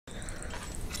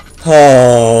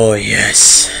Oh,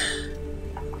 yes.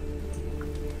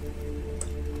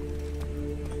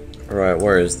 Alright,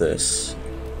 where is this?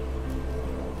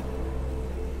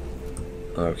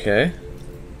 Okay.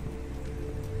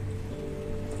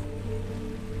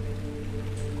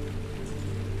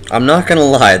 I'm not gonna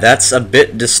lie, that's a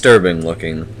bit disturbing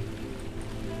looking.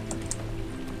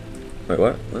 Wait,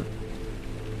 what? What?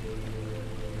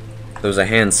 There's a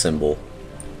hand symbol.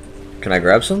 Can I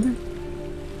grab something?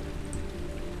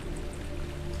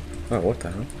 Oh, what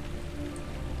the hell?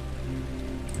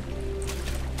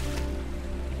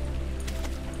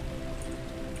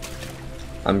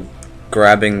 I'm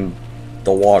grabbing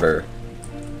the water.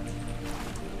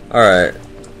 Alright.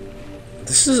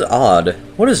 This is odd.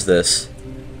 What is this?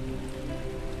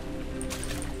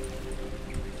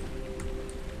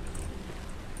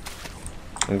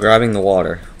 I'm grabbing the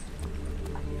water.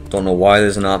 Don't know why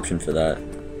there's an option for that.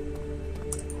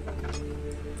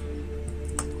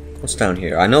 What's down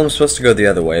here? I know I'm supposed to go the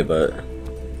other way, but...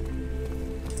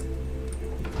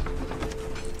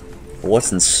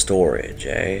 what's in storage,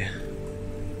 eh?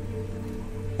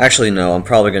 Actually, no, I'm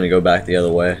probably gonna go back the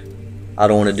other way. I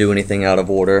don't want to do anything out of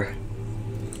order.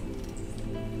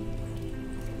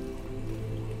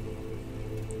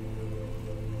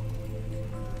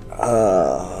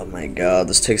 Oh my god,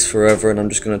 this takes forever and I'm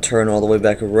just gonna turn all the way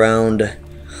back around.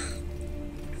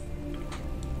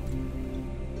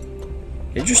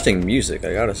 Interesting music,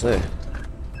 I gotta say.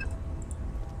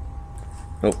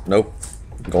 Nope, nope.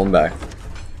 I'm going back.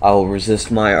 I will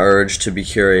resist my urge to be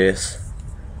curious.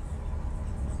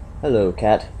 Hello,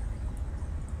 cat.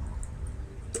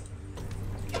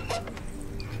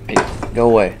 Hey, go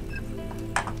away.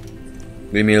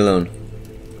 Leave me alone.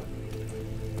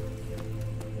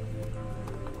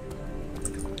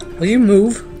 Will you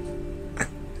move?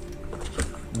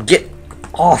 Get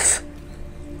off!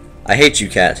 I hate you,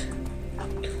 cat.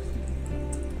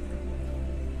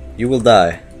 You will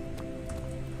die.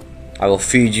 I will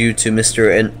feed you to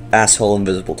Mr. Asshole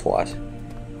Invisible Twat.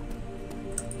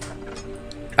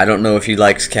 I don't know if he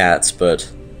likes cats,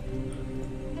 but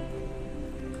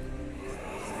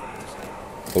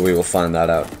we will find that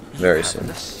out very soon. An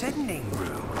ascending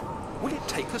room. Will it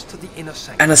take us to the inner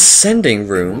sanctum? An ascending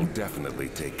room? We'll definitely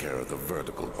take care of the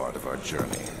vertical part of our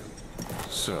journey.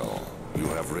 So, you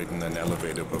have ridden an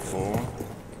elevator before?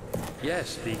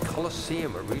 Yes, the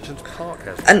Colosseum at Regent's Park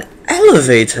has An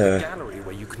elevator? a gallery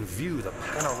where you can view the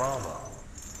panorama.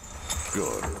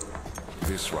 Good.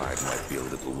 This ride might be a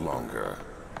little longer,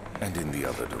 and in the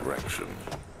other direction.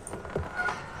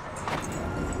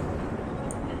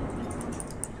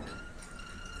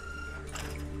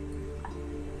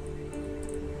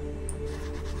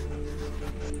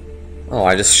 Oh,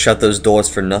 I just shut those doors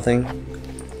for nothing?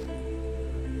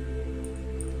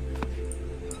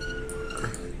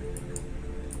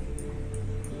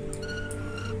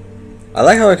 I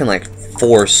like how I can, like,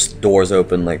 force doors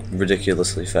open, like,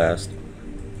 ridiculously fast.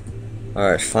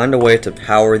 Alright, find a way to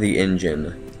power the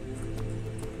engine.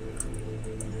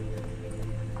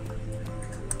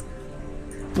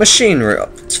 Machinery.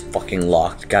 Oh, it's fucking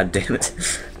locked, god damn it.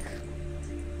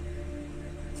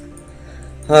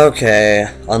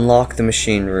 Okay, unlock the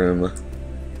machine room.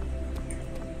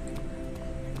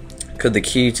 Could the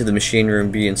key to the machine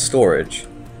room be in storage?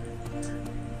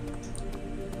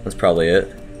 That's probably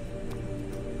it.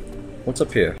 What's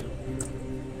up here?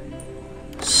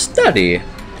 Study!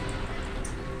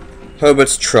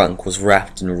 Herbert's trunk was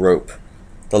wrapped in rope.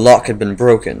 The lock had been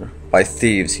broken, by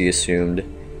thieves he assumed.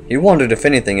 He wondered if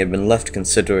anything had been left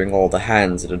considering all the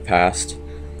hands it had passed.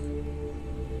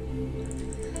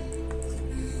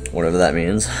 Whatever that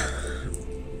means.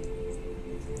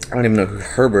 I don't even know who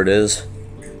Herbert is.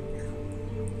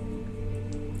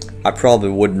 I probably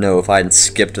would know if I hadn't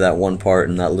skipped that one part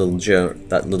in that little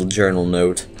journal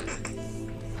note.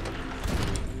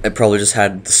 It probably just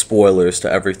had the spoilers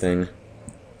to everything.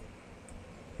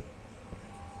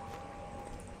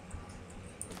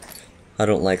 I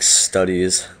don't like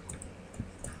studies.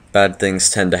 Bad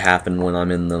things tend to happen when I'm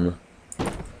in them.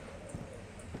 Can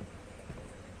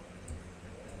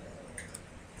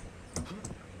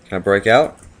I break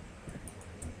out?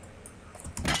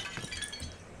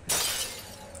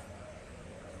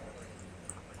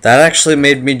 That actually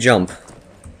made me jump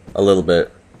a little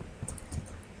bit.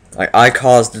 Like, I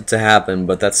caused it to happen,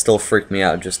 but that still freaked me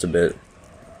out just a bit.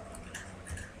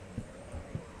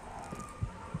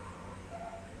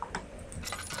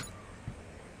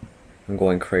 I'm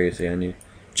going crazy. I need...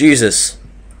 Jesus!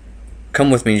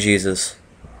 Come with me, Jesus.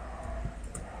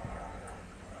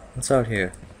 What's out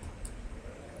here?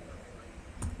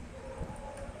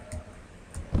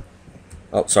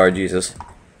 Oh, sorry, Jesus.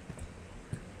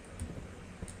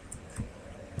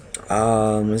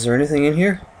 Is there anything in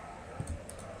here?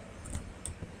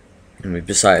 I mean,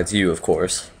 besides you, of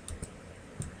course.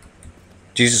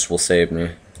 Jesus will save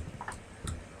me.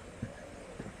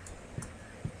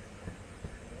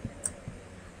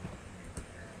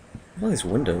 All these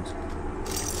windows.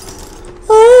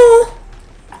 Oh!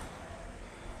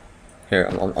 Here,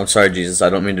 I'm sorry, Jesus. I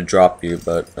don't mean to drop you,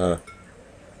 but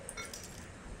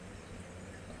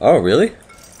oh, really?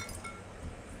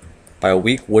 By a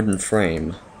weak wooden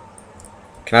frame.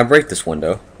 Can I break this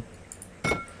window?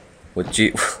 With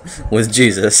with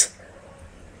Jesus.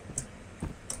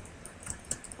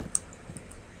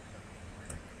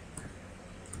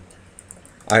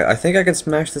 I think I can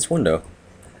smash this window.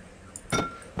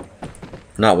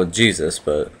 Not with Jesus,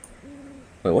 but...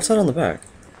 Wait, what's that on the back?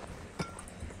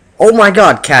 Oh my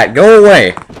god, cat, go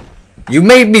away! You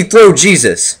made me throw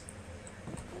Jesus!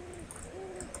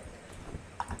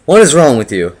 What is wrong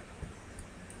with you?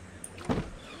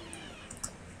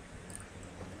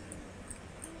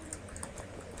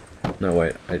 No,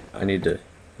 wait, I need to...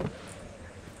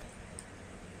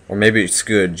 Or maybe it's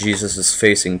good, Jesus is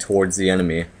facing towards the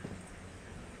enemy.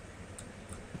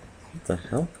 What the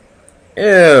hell?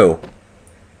 Ew!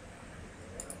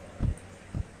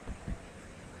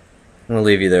 I'm gonna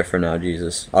leave you there for now,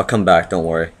 Jesus. I'll come back, don't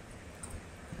worry.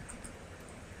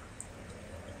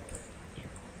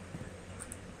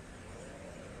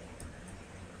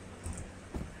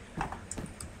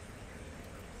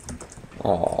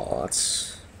 Oh,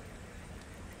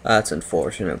 that's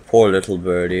unfortunate. Poor little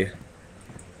birdie.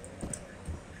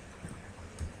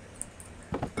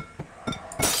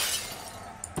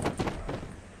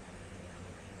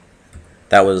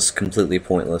 That was completely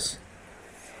pointless.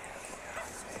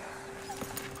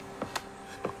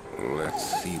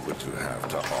 Let's see what you have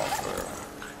to offer.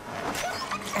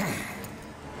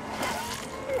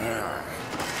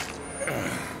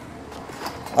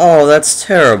 Oh, that's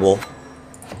terrible.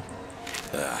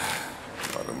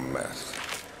 What a mess.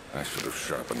 I should have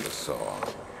sharpened the saw,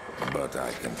 but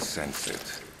I can sense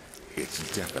it.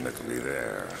 It's definitely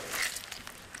there.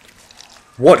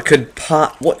 What could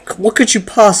what could you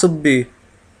possibly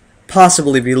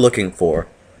be looking for?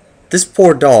 This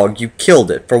poor dog, you killed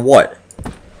it for what?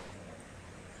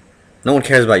 No one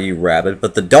cares about you, rabbit,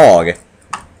 but the dog. Is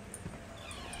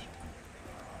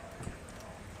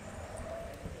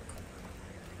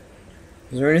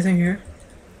there anything here?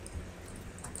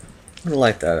 I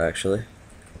like that, actually.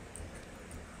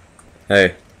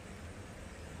 Hey.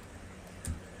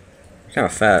 You're kind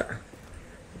of fat.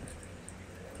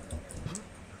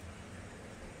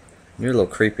 You're a little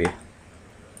creepy.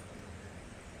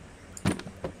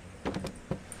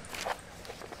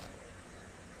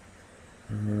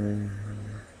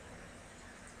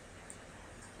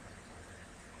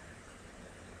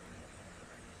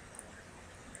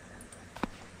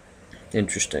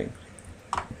 Interesting.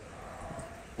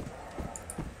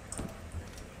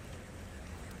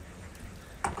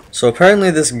 So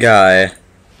apparently this guy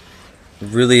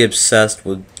really obsessed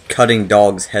with cutting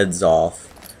dogs' heads off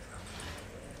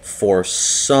for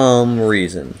some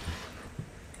reason.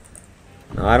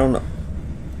 Now, I don't know.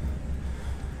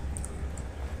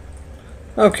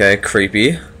 Okay,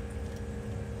 creepy.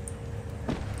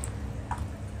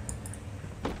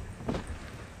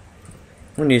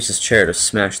 I'm gonna use this chair to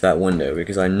smash that window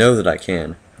because I know that I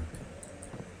can.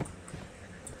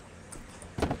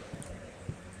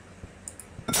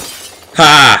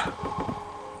 Ha!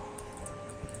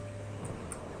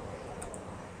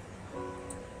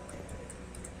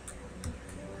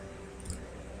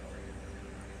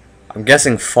 I'm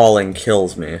guessing falling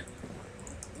kills me.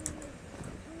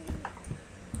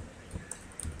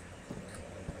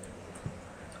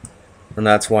 And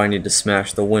that's why I need to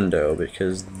smash the window,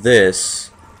 because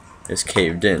this is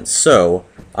caved in. So,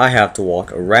 I have to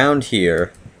walk around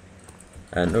here,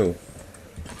 and oh.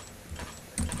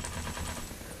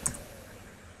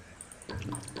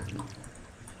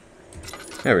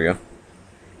 There we go.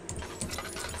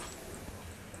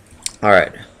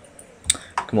 Alright.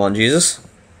 Come on, Jesus.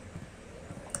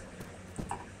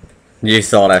 You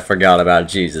thought I forgot about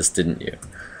Jesus, didn't you?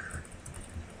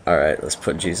 Alright, let's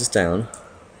put Jesus down.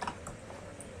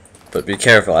 But be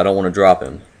careful, I don't want to drop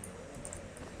him.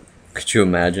 Could you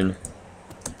imagine?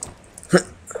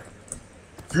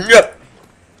 Yep.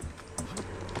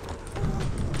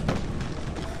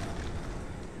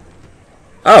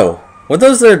 Oh, were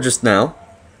those there just now?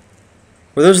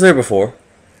 Were those there before?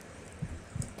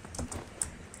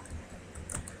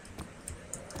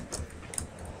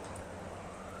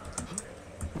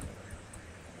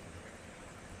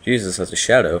 Jesus has a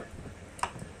shadow.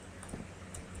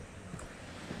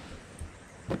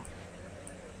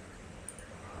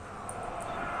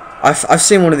 I've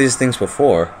seen one of these things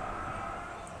before.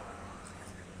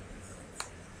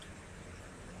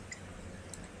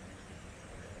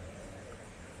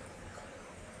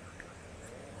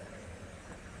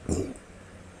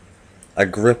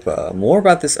 Agrippa. More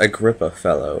about this Agrippa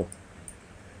fellow.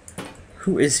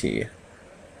 Who is he?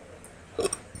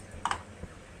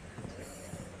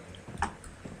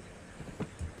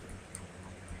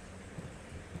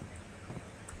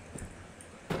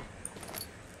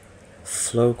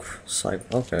 Flow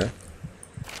cycle. Okay.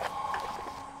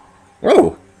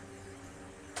 Whoa!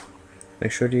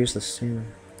 Make sure to use the steamer.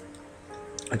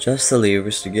 Adjust the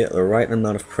levers to get the right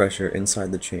amount of pressure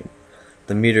inside the chamber.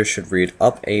 The meter should read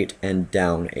up 8 and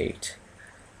down 8.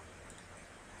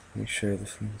 Make sure the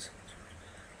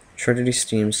Trinity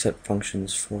steam set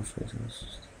functions for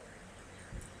phases.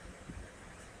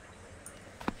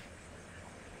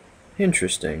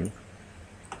 Interesting.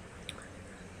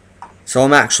 So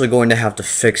I'm actually going to have to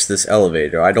fix this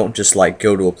elevator. I don't just like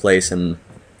go to a place and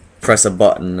press a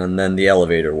button and then the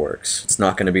elevator works. It's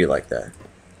not going to be like that.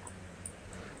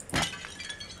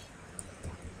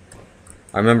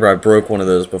 I remember I broke one of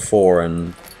those before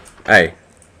and... Hey.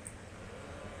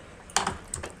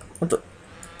 What the...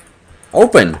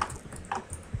 Open!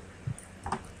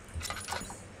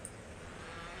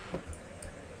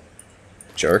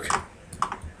 Jerk.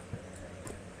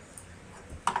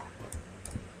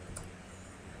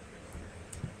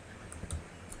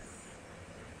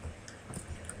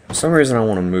 For some reason I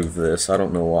want to move this. I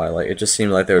don't know why. Like, it just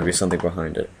seemed like there would be something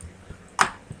behind it.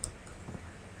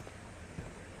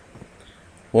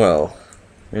 Well,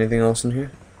 anything else in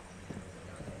here?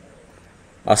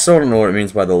 I still don't know what it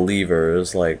means by the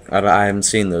levers. Like, I haven't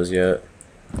seen those yet.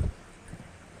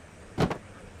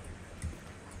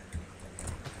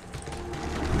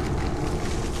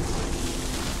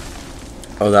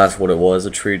 Oh, that's what it was.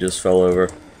 A tree just fell over.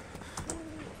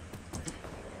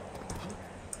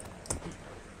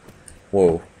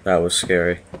 Whoa, that was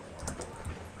scary.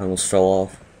 I almost fell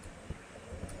off.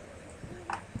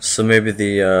 So maybe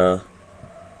the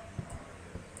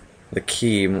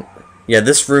key... Yeah,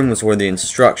 this room was where the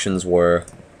instructions were.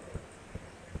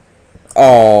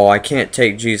 Oh, I can't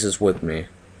take Jesus with me.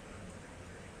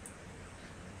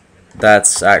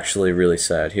 That's actually really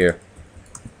sad. Here.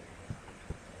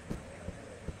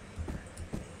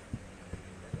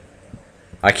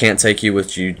 I can't take you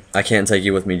with you. I can't take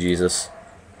you with me, Jesus.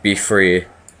 Be free.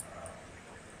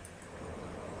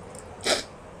 I'm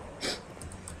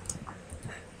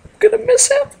gonna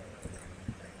miss him.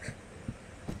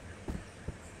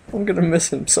 I'm gonna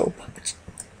miss him so much.